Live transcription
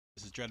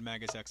This is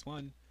Dreadmagus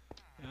X1.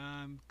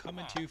 I'm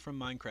coming to you from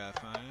Minecraft.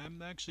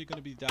 I'm actually going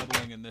to be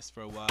dabbling in this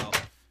for a while.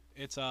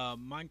 It's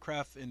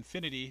Minecraft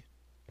Infinity,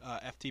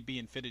 FTB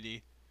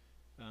Infinity.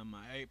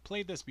 I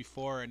played this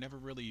before. I never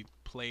really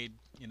played,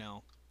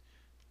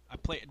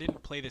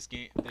 didn't play this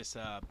game, this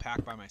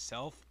pack by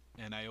myself,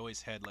 and I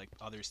always had like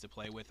others to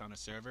play with on a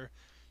server.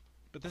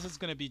 But this is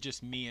going to be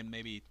just me and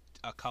maybe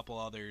a couple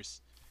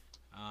others.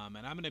 And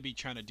I'm going to be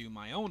trying to do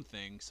my own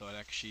thing so I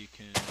actually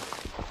can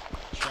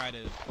try to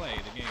play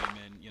the game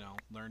and,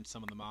 learn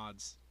some of the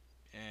mods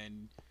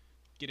and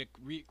get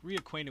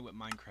reacquainted with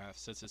Minecraft,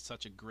 since it's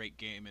such a great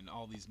game and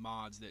all these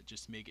mods that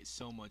just make it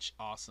so much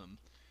awesome.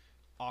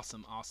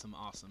 Awesome, awesome,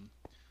 awesome.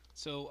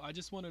 So I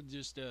just want to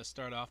just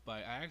start off by,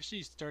 I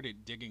actually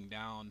started digging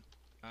down,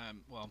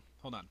 well,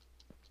 hold on.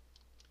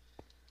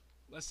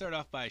 Let's start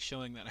off by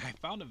showing that I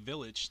found a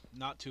village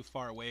not too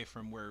far away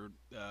from where,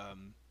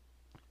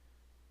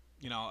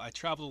 I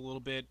traveled a little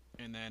bit,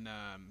 and then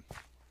I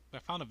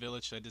found a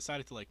village, so I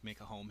decided to like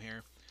make a home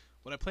here.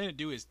 What I plan to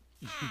do is,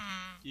 as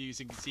you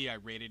can see, I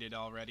rated it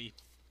already.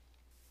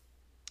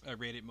 I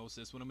rated most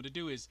of this. What I'm going to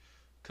do is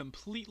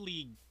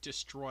completely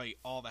destroy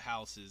all the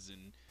houses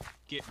and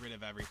get rid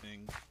of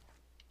everything.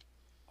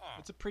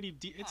 It's a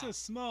it's a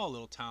small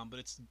little town, but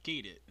it's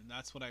gated, and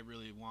that's what I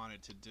really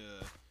wanted to do,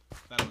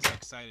 that I was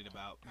excited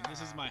about. And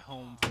this is my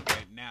home for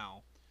right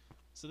now.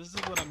 So this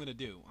is what I'm going to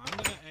do. I'm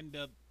going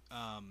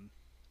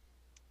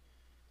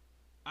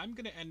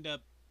to end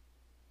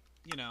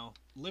up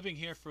living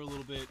here for a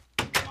little bit,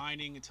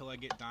 mining until I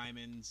get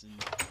diamonds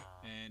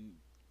and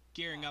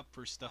gearing up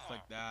for stuff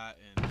like that,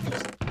 and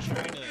just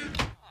trying to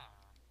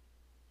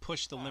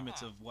push the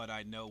limits of what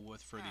I know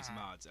for these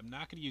mods. I'm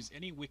not going to use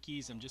any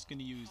wikis. I'm just going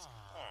to use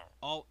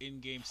all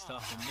in-game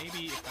stuff, and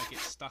maybe if I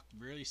get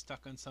really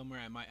stuck on somewhere,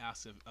 I might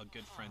ask a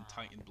good friend,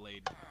 Titan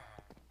Blade.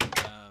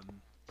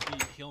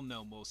 He'll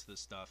know most of the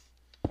stuff.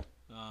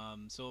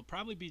 So it'll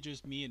probably be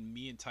just me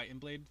and Titan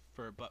Blade,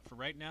 but for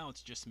right now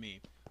it's just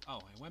me. Oh,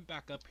 I went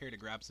back up here to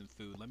grab some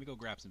food. Let me go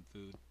grab some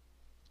food.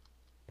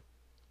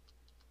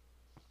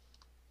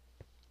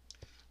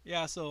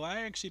 Yeah, so I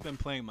actually been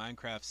playing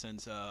Minecraft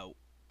since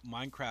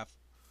Minecraft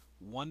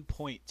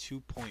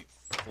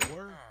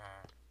 1.2.4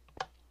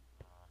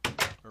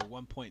 or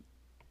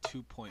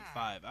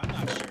 1.2.5. I'm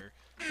not sure.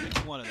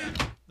 It's one of them.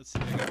 Let's see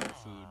if I got more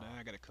food.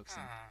 I gotta cook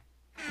some.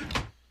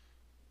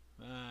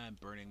 I'm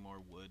burning more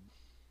wood.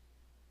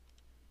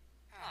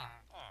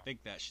 I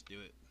think that should do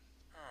it.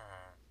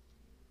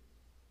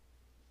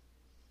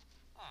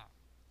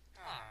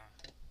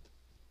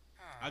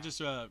 I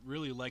just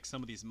really like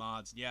some of these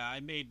mods. Yeah,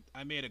 I made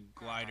a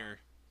glider,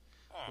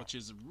 which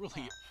is a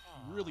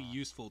really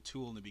useful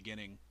tool in the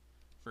beginning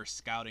for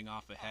scouting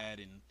off ahead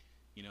and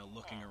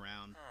looking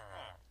around.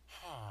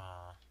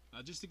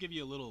 Just to give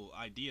you a little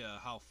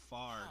idea how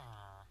far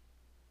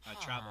I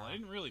travel. I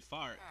didn't really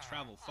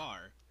travel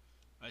far.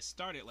 I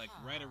started like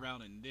right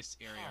around in this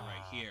area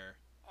right here.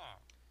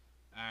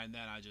 And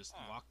then I just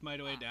walked my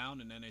way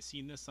down, and then I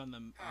seen this on the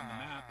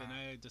map, and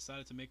I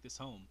decided to make this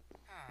home.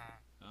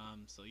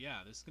 So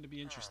yeah, this is gonna be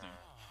interesting.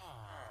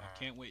 I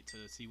can't wait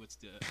to see what's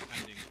the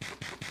ending.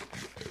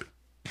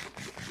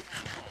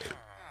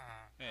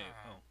 Hey,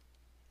 oh,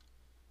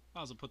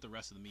 I'll also put the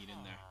rest of the meat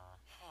in there,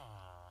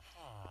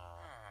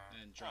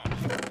 and drop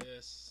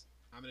this.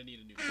 I'm gonna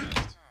need a new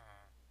chest.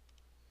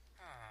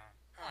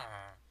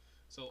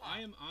 So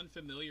I am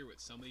unfamiliar with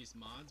some of these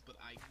mods, but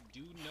I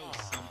do know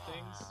some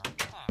things.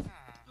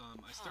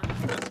 I started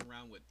messing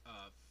around with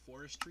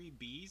forestry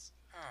bees,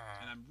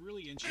 and I'm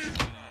really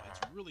interested in it. It's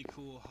really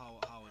cool how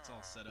it's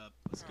all set up.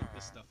 Let's get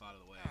this stuff out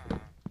of the way.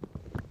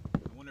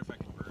 I wonder if I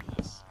can burn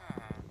this,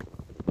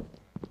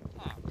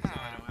 so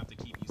I don't have to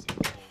keep using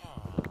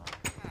coal.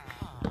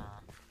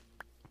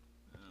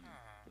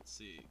 Let's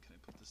see, can I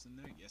put this in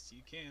there? Yes,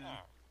 you can.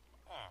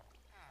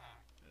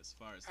 As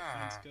far as the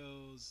fence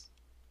goes,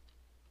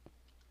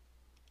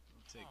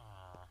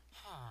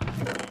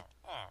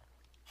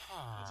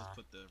 I'll just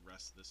put the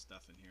rest of the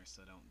stuff in here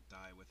so I don't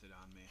die with it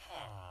on me.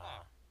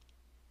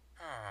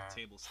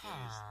 Table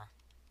stays.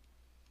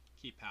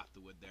 Keep half the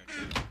wood there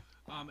too.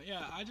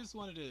 Yeah, I just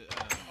wanted to,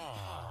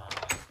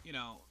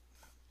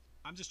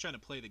 I'm just trying to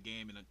play the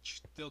game and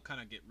still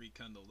kind of get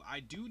rekindled. I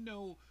do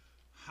know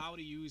how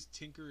to use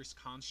Tinker's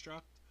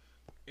Construct.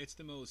 It's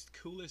the most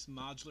coolest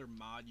modular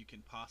mod you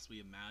can possibly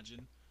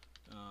imagine.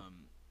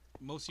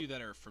 Most of you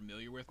that are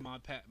familiar with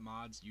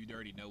mods, you'd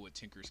already know what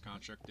Tinker's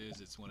Construct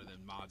is. It's one of the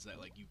mods that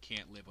like you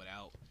can't live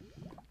without.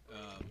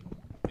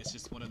 It's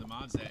just one of the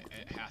mods that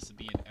it has to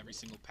be in every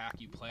single pack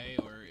you play,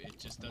 or it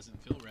just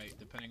doesn't feel right,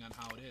 depending on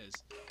how it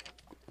is.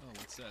 Oh,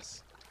 what's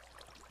this?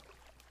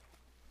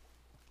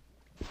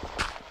 I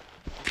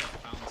think I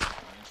found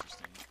something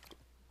interesting.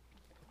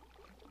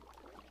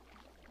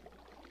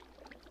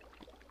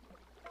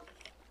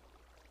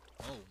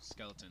 Oh,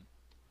 skeleton.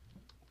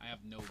 I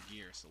have no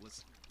gear, so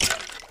let's...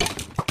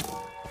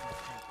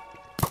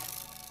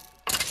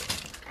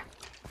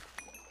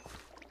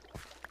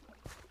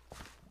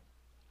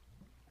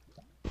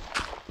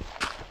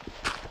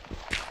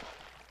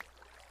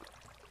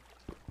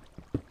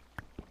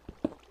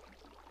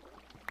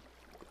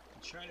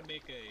 trying to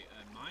make a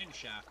mine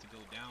shaft to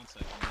go down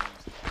so I can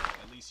use,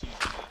 at least use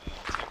the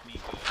technique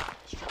of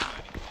strip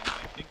mining.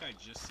 And I think I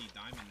just see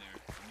diamond there.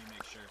 Let me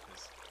make sure,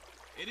 because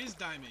it is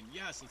diamond.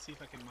 Yes, let's see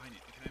if I can mine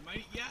it. Can I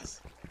mine it?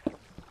 Yes!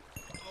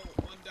 Oh,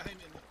 1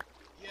 diamond.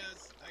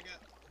 Yes, I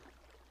got...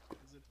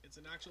 It's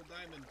an actual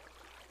diamond.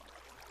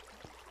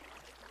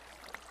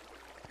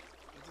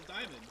 It's a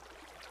diamond.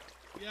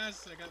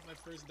 Yes, I got my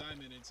first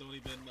diamond. It's only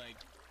been like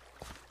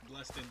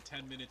less than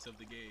 10 minutes of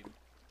the game.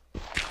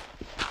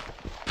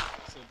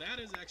 So that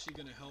is actually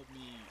going to help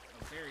me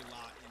a very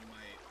lot in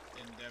my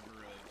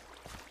endeavor of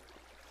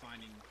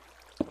finding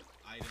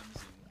items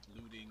and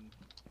looting,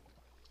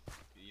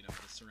 you know,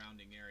 the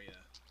surrounding area.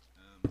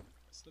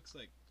 This looks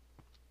like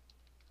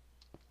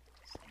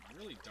it's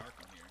really dark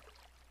in here.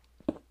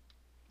 I'm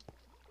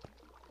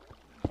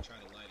going to try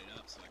to light it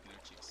up so I can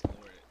actually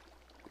explore it.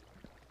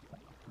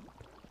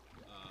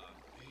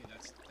 Hey,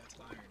 that's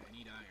iron. I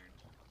need iron.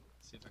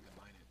 Let's see if I can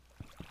mine it.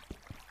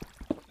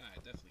 I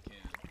definitely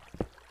can.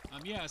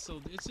 Yeah,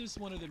 so it's just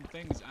one of them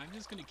things. I'm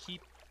just gonna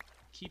keep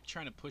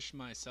trying to push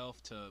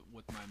myself to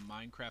with my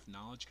Minecraft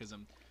knowledge, because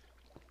I'm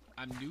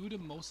new to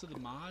most of the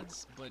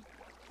mods, but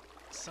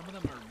some of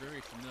them are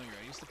very familiar.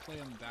 I used to play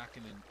them back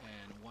in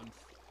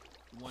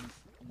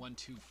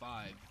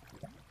 1.2.5.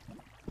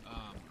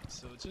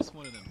 So it's just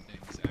one of them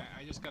things.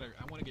 I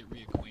want to get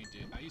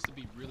reacquainted. I used to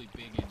be really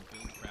big in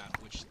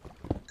Buildcraft, which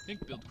I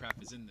think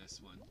Buildcraft is in this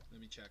one. Let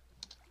me check.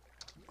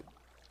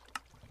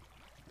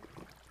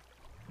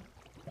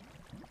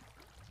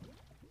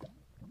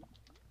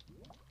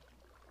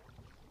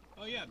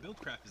 Oh yeah,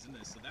 Buildcraft is in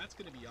this, so that's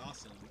going to be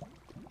awesome.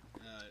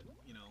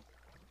 You know,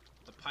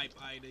 the pipe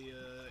idea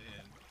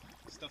and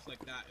stuff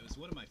like that. It was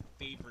one of my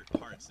favorite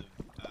parts of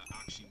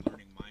actually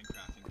learning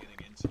Minecraft and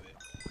getting into it.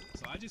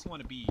 So I just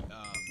want to be,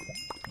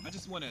 I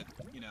just want to,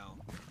 you know,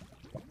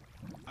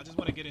 I just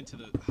want to get into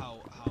the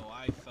how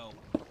I felt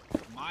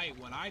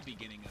when I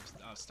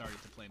started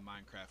to play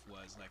Minecraft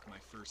was like my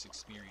first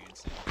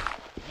experience. And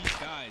these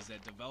guys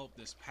that developed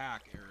this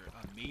pack are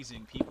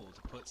amazing people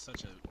to put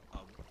such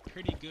a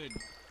pretty good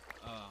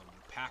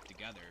pack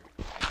together.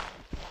 And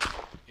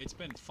it's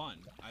been fun.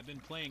 I've been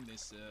playing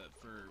this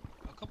for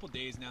a couple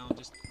days now,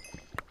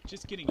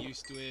 just getting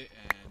used to it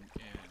and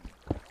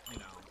you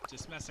know,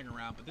 just messing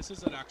around. But this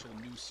is an actual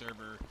new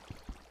server.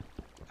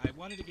 I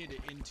wanted to get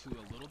it into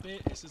a little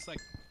bit. This is like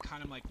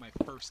kind of like my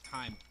first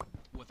time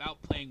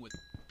without playing with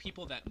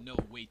people that know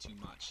way too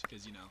much,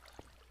 because you know,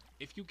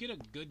 if you get a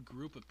good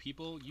group of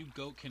people, you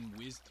can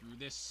whiz through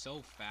this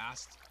so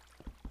fast.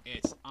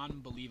 It's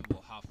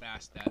unbelievable how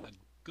fast that a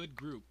good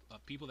group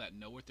of people that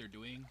know what they're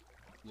doing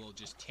will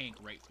just tank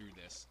right through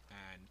this.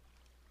 And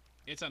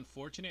it's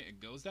unfortunate it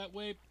goes that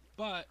way,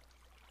 but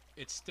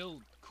it's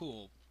still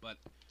cool. But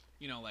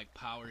you know, like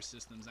power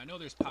systems, I know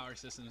there's power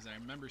systems. I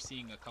remember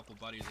seeing a couple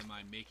buddies of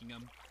mine making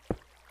them.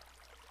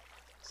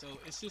 So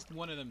it's just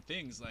one of them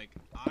things. Like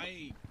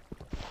I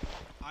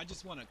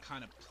just want to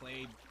kind of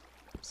play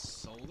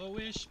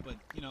solo-ish, but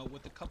you know,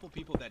 with a couple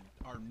people that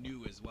are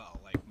new as well,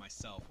 like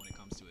myself, when it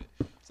comes to it.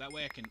 So that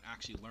way I can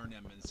actually learn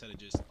them instead of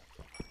just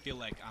feel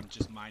like I'm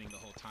just mining the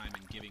whole time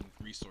and giving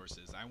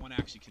resources. I want to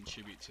actually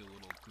contribute to a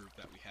little group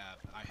that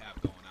I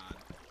have going on.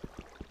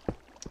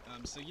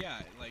 So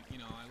yeah, like, you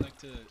know, I like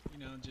to, you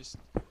know, just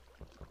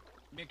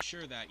make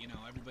sure that, you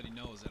know, everybody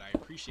knows that I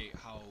appreciate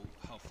how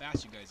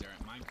fast you guys are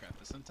at Minecraft,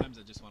 but sometimes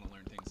I just want to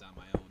learn things on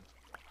my own.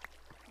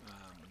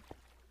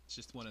 It's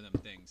just one of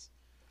them things.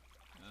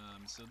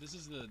 So this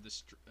is going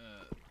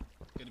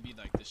to be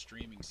like the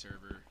streaming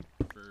server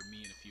for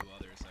me and a few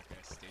others, like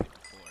I stated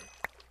before.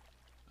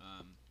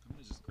 I'm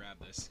going to just grab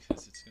this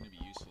because it's going to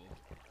be useful.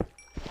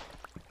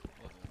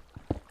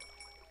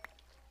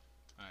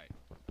 Alright.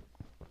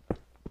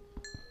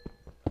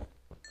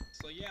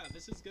 So yeah,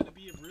 this is going to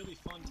be a really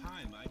fun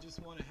time. I just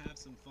want to have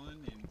some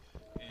fun and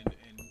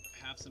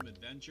have some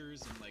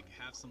adventures and like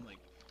have some like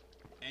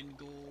end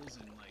goals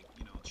and like,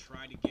 you know,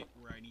 try to get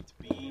where I need to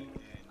be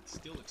and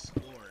still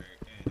explore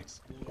and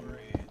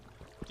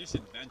just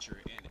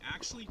adventure and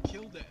actually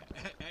kill the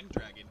end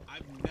dragon.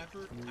 I've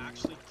never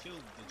actually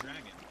killed the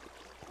dragon.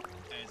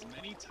 As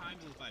many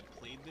times as I've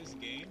played this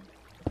game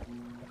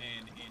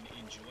and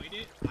enjoyed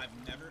it, I've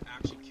never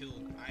actually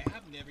killed, I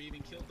have never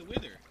even killed the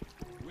wither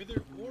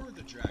or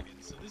the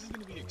dragon. So this is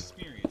going to be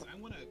experience. I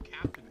want to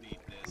captivate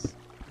this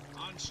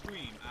on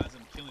stream as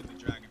I'm killing the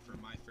dragon for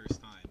my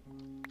first time.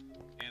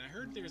 And I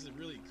heard there's a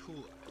really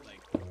cool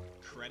like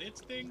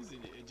credits things,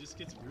 and it just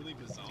gets really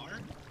bizarre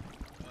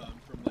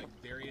from like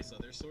various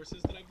other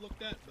sources that I've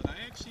looked at. But I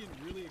actually am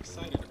really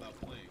excited about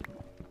playing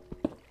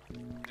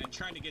and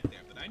trying to get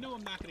there. But I know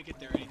I'm not going to get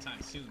there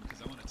anytime soon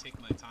because I want to take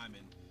my time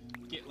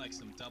and get like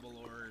some double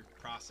ore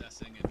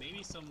processing and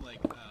maybe some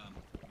like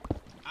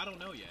I don't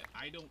know yet.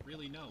 I don't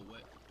really know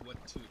what am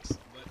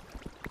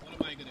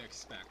I going to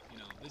expect. You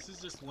know, this is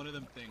just one of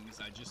them things.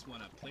 I just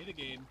want to play the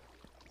game,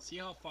 see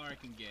how far I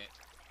can get,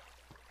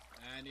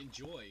 and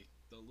enjoy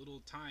the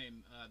little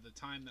time, the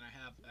time that I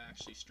have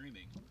actually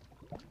streaming.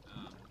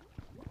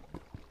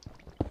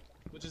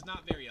 which is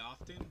not very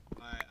often.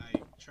 I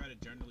try to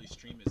generally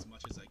stream as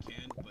much as I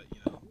can, but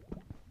you know,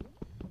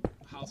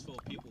 a house full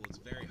of people, it's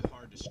very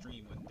hard to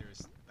stream when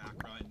there's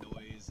background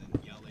noise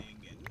and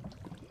yelling, and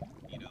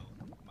you know,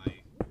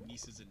 my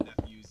nieces and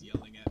nephews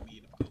yelling at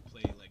me to go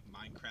play like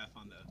Minecraft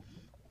on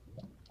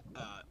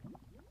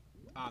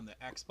the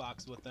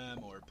Xbox with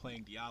them, or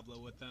playing Diablo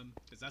with them,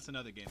 because that's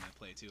another game I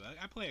play too.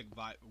 I play a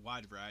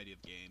wide variety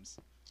of games.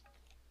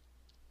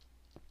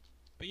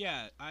 But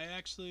yeah, I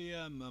actually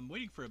I'm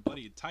waiting for a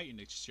buddy Titan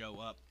to show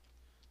up.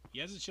 He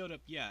hasn't showed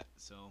up yet,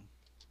 so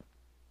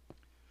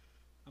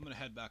I'm gonna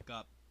head back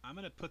up. I'm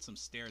gonna put some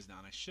stairs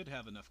down. I should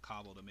have enough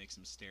cobble to make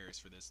some stairs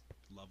for this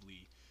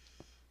lovely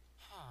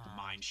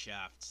mine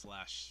shaft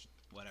slash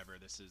whatever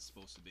this is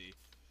supposed to be.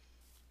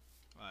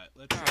 All right,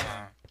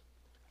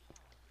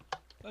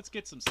 let's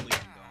get some sleeping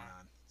going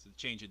on. It's a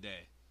change of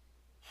day.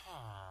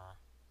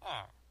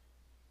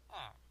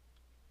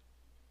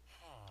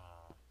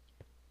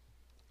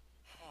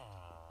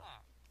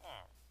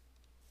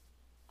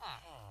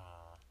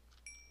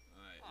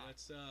 Alright,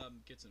 let's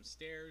get some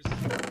stairs.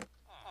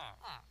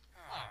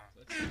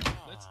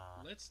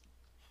 Let's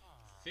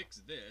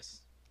fix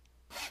this.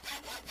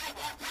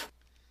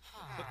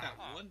 Put that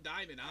one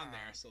diamond on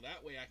there so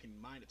that way I can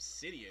mine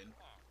obsidian.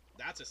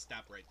 That's a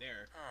step right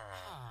there.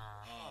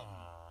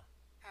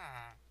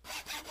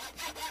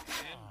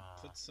 And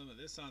put some of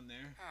this on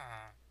there.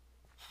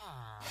 I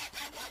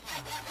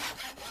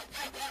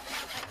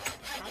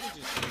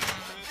probably just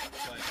wasted that,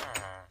 but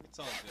it's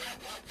all good.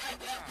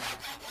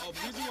 Oh, the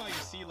reason why you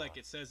see like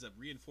it says a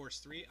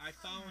reinforced 3, I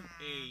found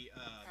a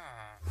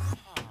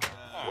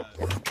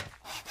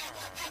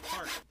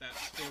part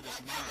that's for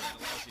this mod that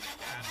allows you to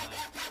add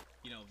like,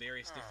 you know,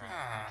 various different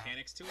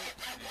mechanics to it,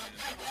 and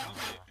I found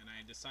it and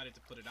I decided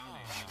to put it on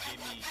it, and it gave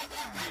me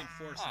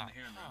reinforce on the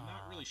hammer. I'm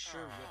not really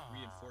sure what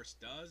reinforce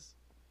does.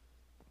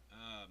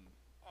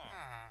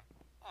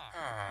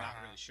 Not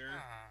really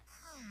sure.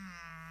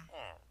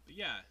 But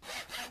yeah.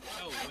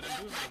 Oh, what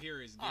I'm doing right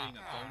here is getting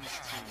a bonus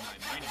to my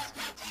mining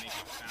speed to make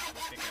it faster,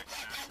 the pickaxe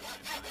faster when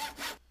I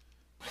mine.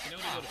 I can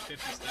only go to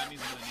 50, so that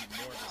means I'm going to need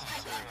more of this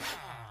material.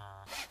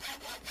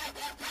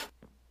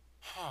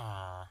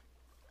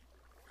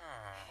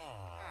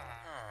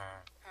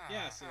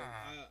 Yeah, so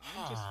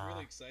I'm just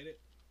really excited.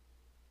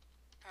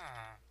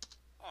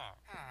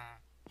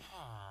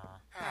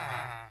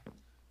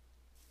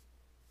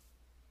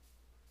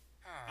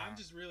 I'm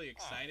just really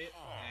excited,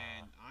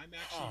 and I'm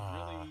actually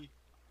really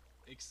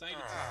excited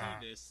to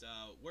see this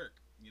work.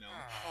 You know,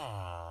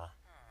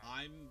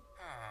 I'm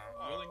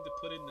willing to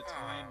put in the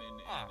time and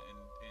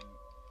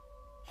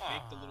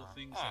make the little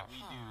things that we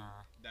do,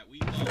 that we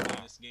love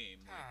in this game,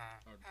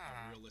 like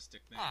a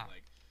realistic thing,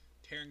 like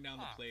tearing down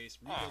the place,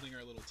 rebuilding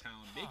our little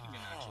town, making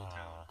an actual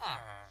town,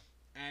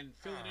 and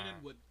filling it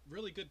in with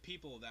really good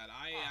people that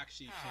I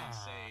actually can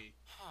say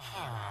are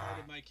part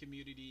of my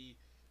community.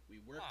 We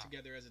work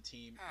together as a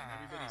team, and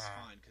everybody's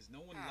fine, because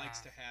no one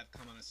likes to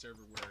come on a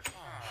server where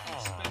you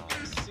spend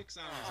like 6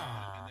 hours on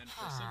it, and then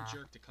for some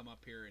jerk to come up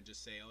here and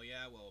just say, oh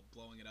yeah, well,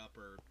 blowing it up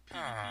or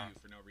PvP you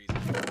for no reason.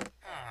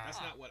 That's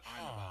not what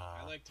I'm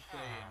about. I like to play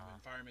in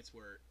environments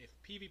where if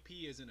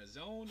PvP is in a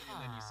zone, and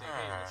then you say,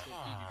 hey, let's go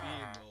PvP,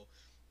 and we'll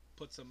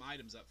put some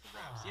items up for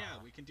grabs.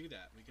 Yeah, we can do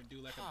that. We can do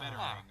like a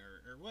bettering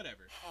or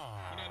whatever.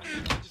 You know what I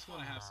mean? I just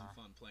want to have some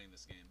fun playing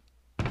this game.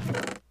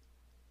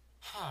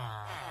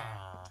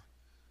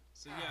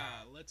 So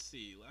yeah, let's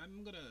see. I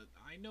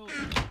know a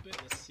little bit.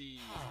 Let's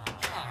see.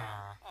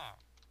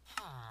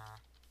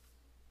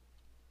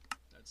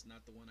 That's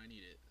not the one I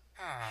needed.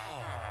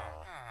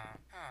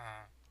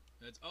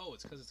 It's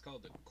because it's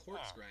called the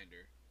quartz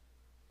grinder.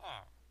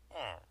 I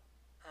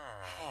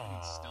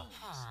need stones.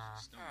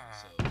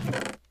 So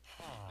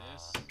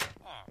this.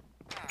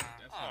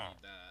 Definitely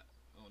need that.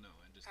 Oh no,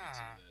 I just need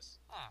some of this.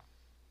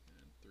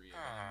 And 3 of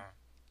them.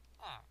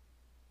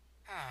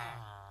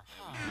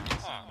 Yeah, we need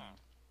some.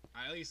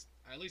 I at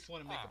least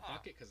want to make a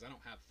bucket because I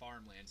don't have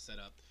farmland set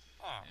up,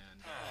 and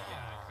yeah,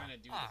 I kind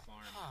of do the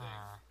farm thing.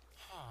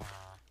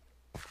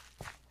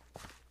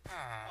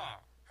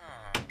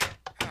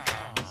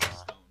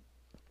 Stone.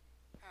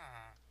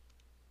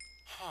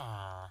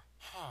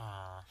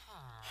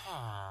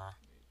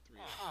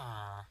 Three.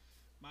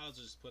 Might as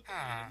well just put the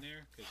 8 in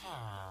there because you don't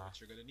know what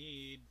you're gonna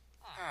need.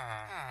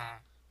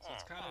 So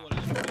it's kind of one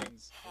of those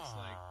things. It's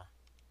like.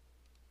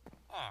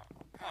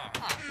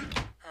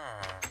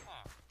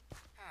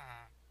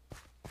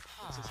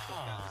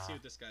 Let's see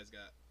what this guy's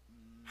got.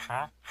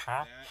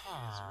 That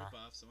is a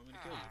ripoff, so I'm gonna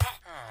kill you.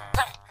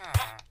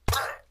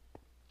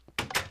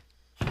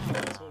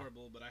 That's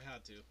horrible, but I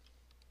had to.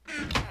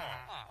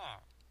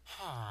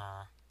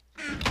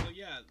 So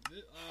yeah,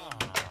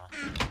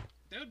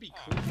 that would be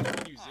cool if you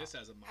could use this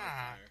as a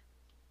modifier.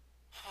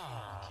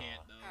 You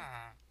can't though.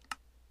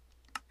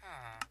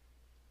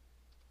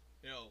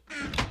 You know,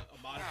 a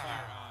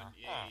modifier on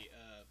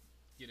a,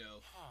 you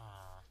know,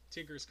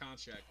 Tinker's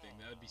contract thing.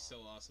 That would be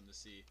so awesome to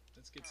see.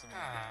 Let's get some of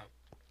that out.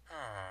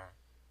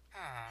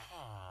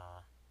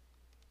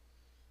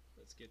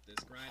 Let's get this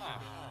grinder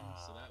going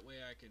so that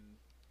way I can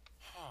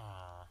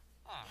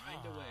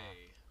Grind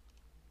away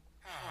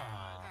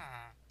on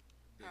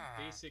the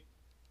basic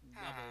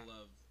level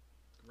of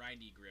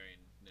grindy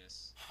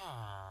grindness.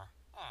 I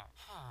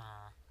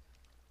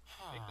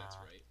think that's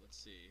right. Let's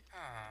see.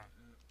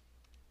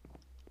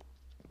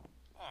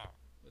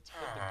 Let's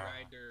put the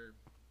grinder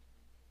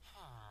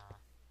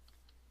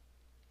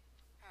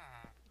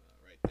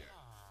right there.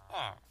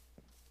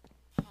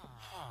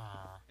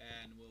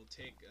 And we'll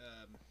take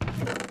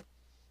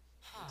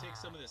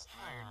some of this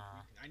iron.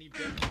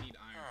 Definitely need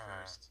iron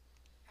first.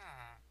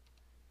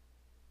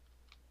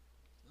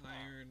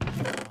 Iron, we'll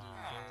do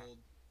gold.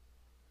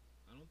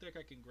 I don't think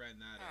I can grind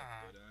that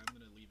up, but I'm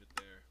gonna leave it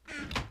there.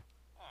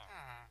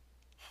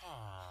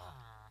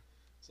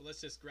 So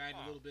let's just grind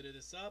a little bit of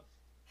this up.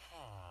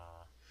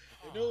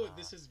 I know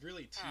this is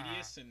really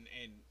tedious and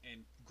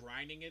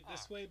grinding it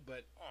this way,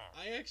 but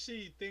I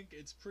actually think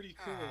it's pretty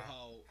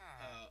cool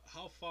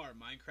how far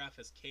Minecraft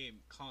has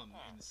come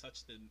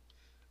in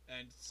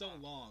and so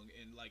long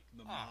in like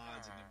the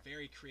mods and the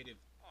very creative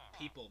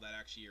people that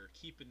actually are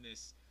keeping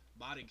this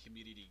modding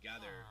community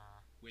together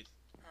with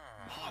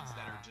mods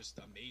that are just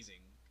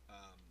amazing.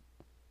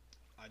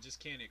 I just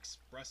can't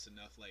express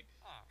enough. Like,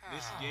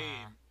 this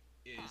game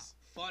is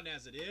fun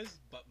as it is,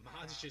 but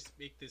mods just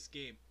make this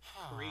game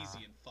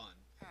crazy and fun.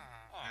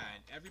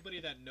 And everybody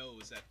that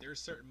knows that there's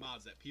certain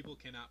mods that people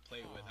cannot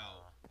play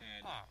without,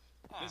 and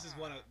this is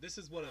one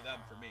of them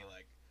for me.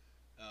 Like,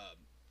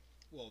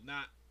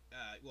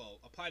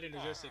 Applied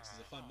Energistics is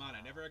a fun mod.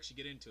 I never actually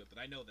get into it, but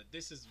I know that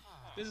this is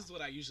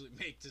what I usually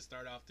make to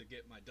start off to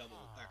get my double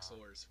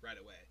XORs right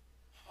away,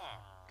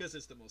 because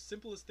it's the most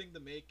simplest thing to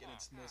make and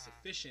it's the most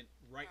efficient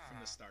right from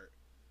the start.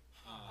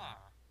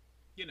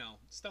 You know,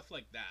 stuff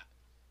like that.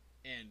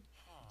 And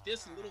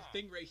this little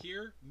thing right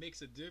here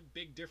makes a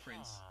big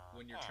difference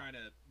when you're trying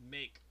to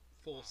make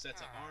full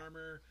sets of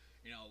armor,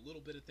 you know, a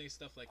little bit of things,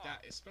 stuff like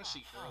that,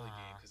 especially early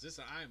game, because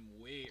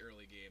I'm way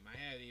early game. I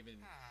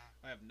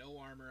have no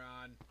armor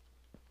on.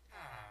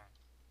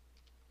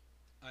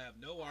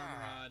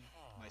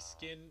 My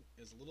skin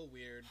is a little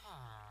weird.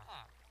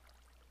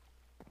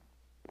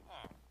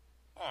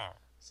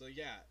 So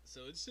yeah,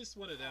 so it's just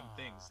one of them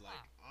things.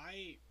 Like,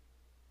 I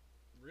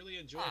really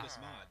enjoy this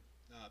mod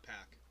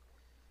pack.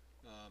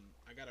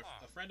 I got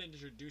a friend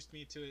introduced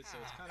me to it, so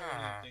it's kind of one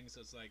of them things.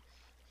 So it's like,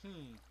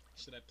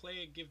 should I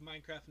play it, give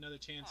Minecraft another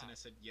chance? And I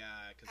said,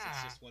 yeah, because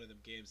it's just one of them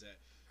games that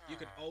you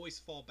can always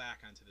fall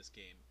back onto this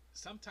game.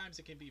 Sometimes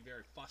it can be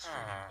very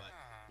frustrating, but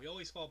we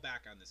always fall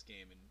back on this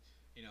game, and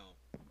you know,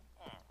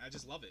 I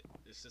just love it.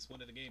 It's just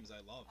one of the games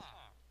I love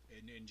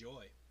and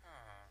enjoy.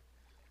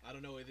 I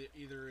don't know,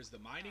 either is the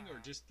mining or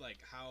just like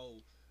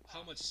how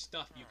much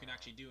stuff you can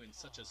actually do in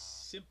such a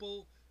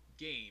simple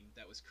game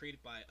that was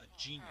created by a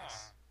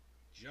genius.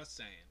 Just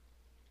saying.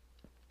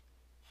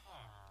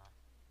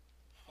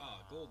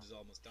 Oh, gold is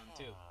almost done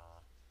too.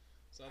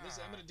 So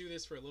I'm gonna do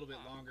this for a little bit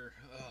longer.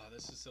 Oh,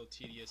 this is so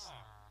tedious.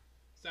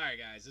 Sorry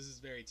guys, this is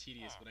very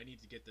tedious, but I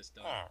need to get this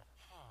done.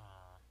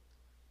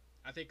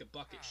 I think a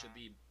bucket should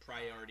be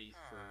priority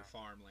for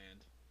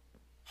farmland.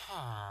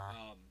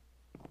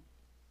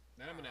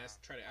 Then I'm gonna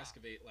try to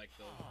excavate like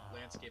the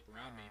landscape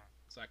around me,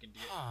 so I can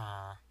get,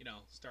 you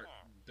know, start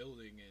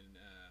building and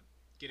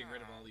getting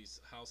rid of all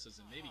these houses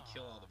and maybe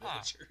kill all the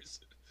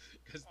villagers.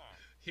 Because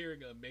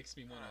hearing them makes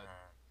me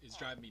is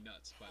driving me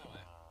nuts. By the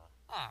way,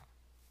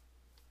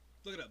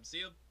 look at them,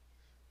 see them?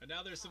 And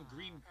now there's some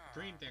green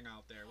thing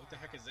out there. What the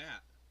heck is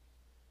that?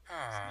 It's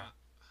not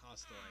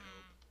hostile, I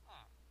hope.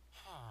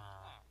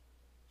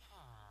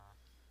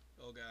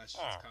 Oh gosh,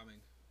 it's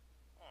coming.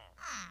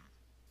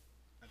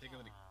 I think I'm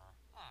gonna...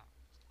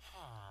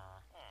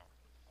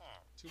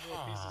 2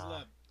 more pieces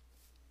left.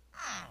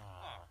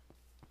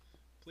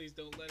 Please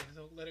don't let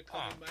it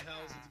come in my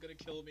house. It's gonna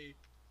kill me.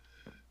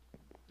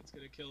 It's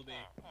gonna kill me.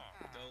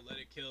 Don't let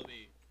it kill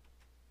me.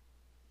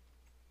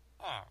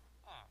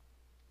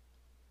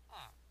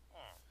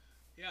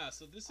 Yeah,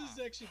 so this has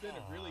actually been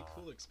a really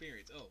cool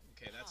experience. Oh,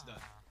 okay, that's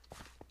done.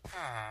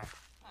 Alright,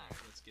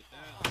 let's get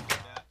that. Let's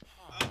get that.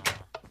 Oh.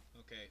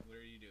 Okay, what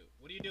are you doing?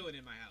 What are you doing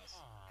in my house?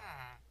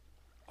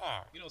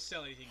 You don't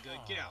sell anything good.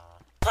 Get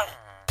out.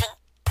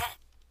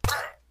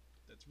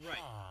 That's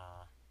right.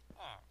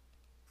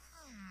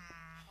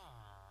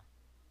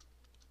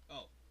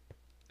 Oh,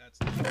 that's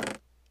done.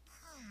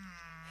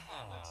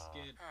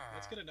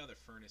 Let's get another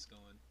furnace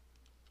going.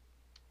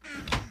 Oh,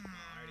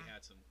 I already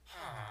had some.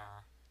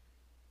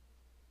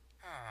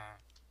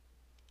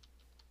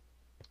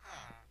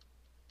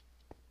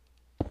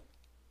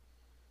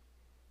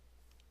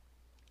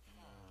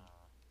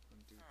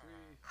 1, 2, 3.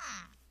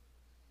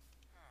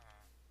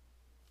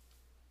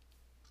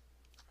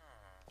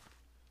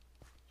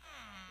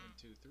 1,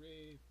 2,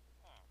 3.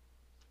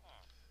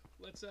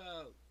 Let's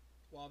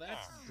while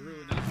that's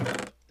brewing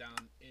up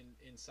down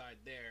inside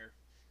there,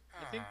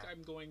 I think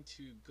I'm going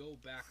to go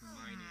back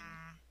mining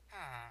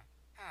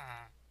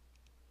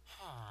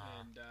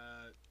and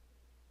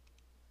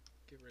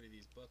get rid of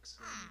these books.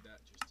 I don't need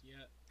that just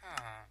yet.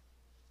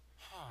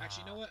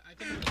 Actually, you know what? I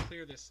think I'm going to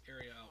clear this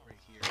area out right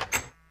here.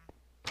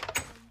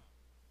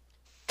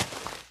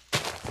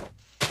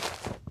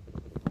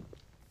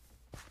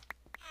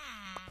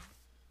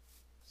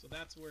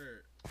 that's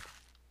where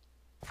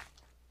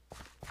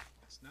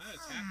it's not a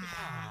tactical.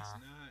 It's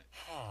not.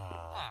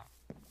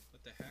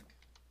 What the heck?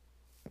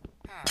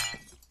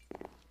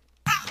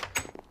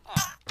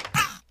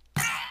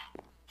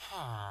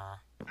 Ah!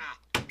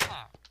 I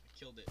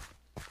killed it.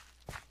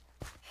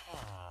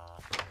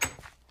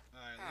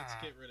 Alright, let's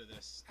get rid of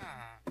this.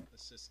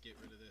 Let's just get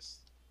rid of this.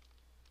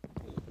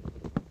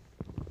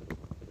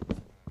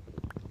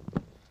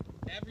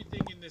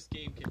 Everything in this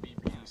game can be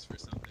reused for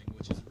something,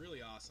 which is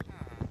really awesome.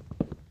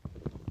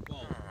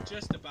 Well,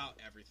 just about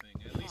everything.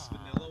 At least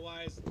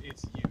vanilla-wise,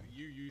 it's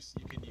you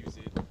can use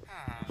it.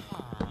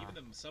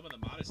 Even some of the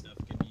modded stuff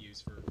can be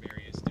used for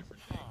various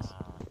different things.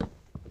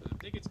 I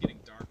think it's getting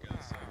dark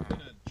out, so I'm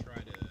gonna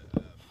try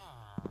to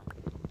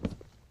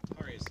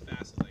hurry as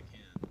fast as I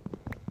can.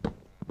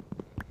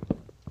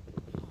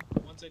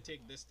 Once I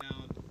take this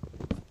down,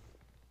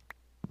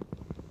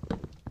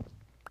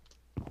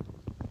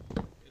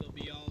 it'll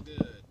be all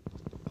good.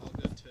 All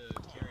good to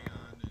carry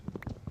on and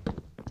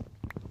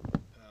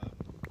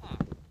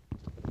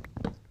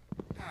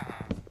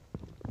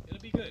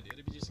it'll be good.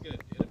 It'll be just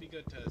good. It'll be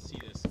good to see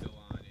this go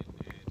on and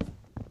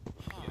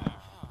yeah.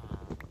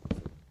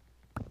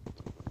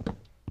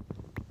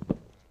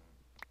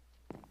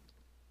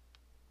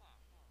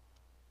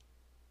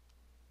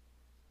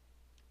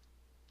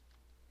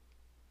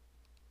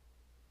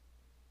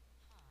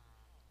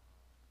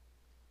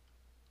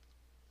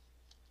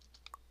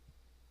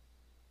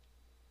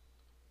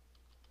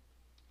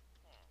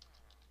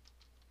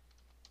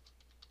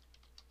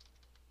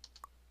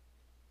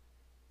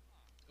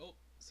 Oh,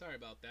 sorry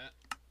about that.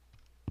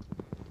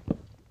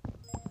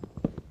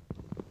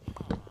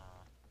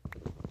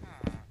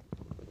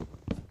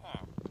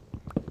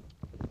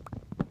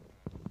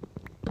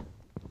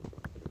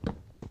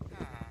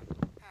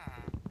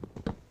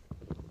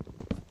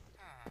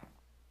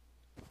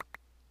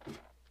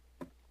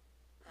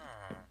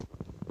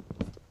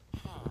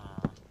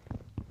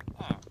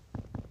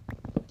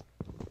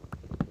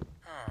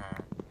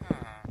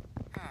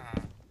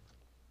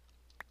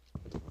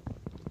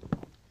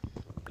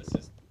 Let's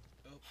just...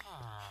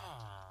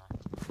 Oh.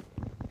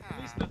 At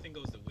least nothing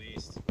goes to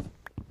waste.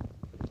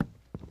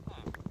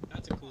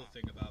 That's a cool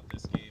thing about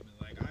this game.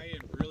 Like, I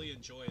really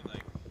enjoy,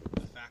 like,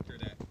 the factor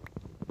that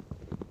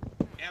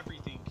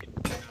everything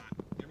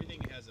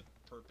has a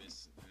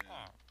purpose. And,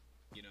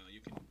 you know,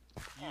 you can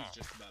use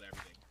just about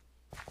everything.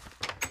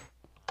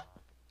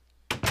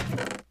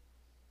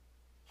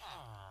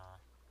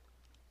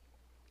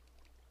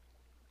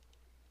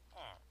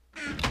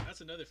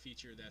 That's another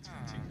feature that's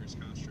from Tinker's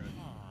Construct.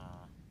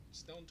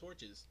 Stone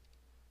torches.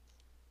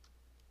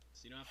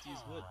 So you don't have to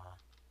use wood.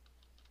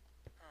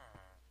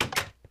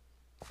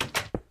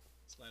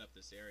 Let's light up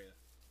this area.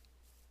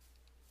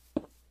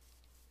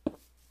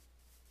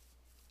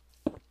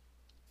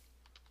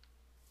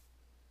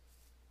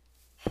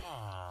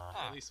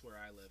 At least where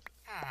I live.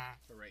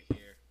 Or right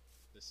here.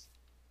 This.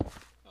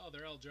 Oh,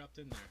 they're all dropped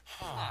in there.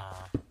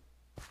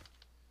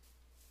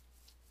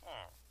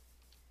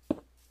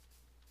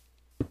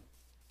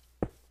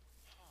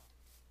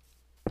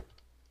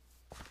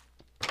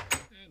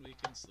 And we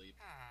can sleep.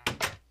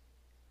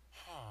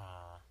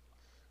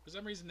 For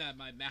some reason that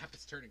my map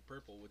is turning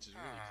purple, which is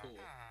really cool.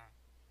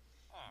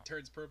 It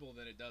turns purple,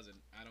 then it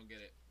doesn't. I don't get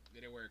it.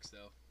 It works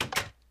though.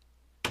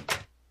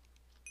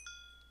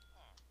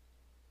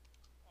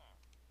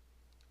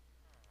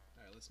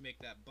 Alright, let's make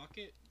that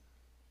bucket.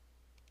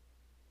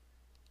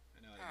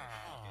 I know how to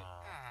make a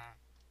bucket.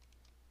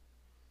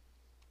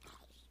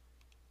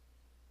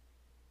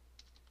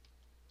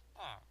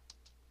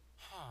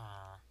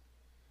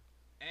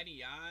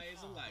 Any eye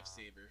is a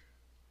lifesaver.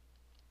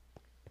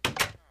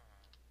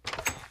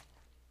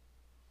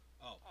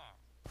 Oh.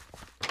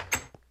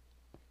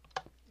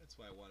 That's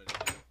why I wanted to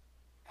do.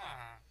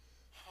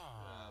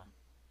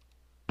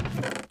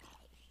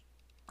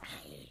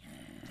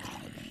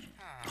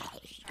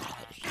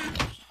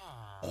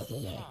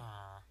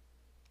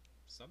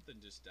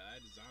 Something just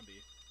died. A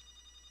zombie.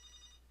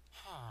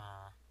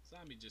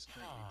 Zombie just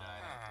currently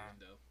died out the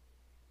window.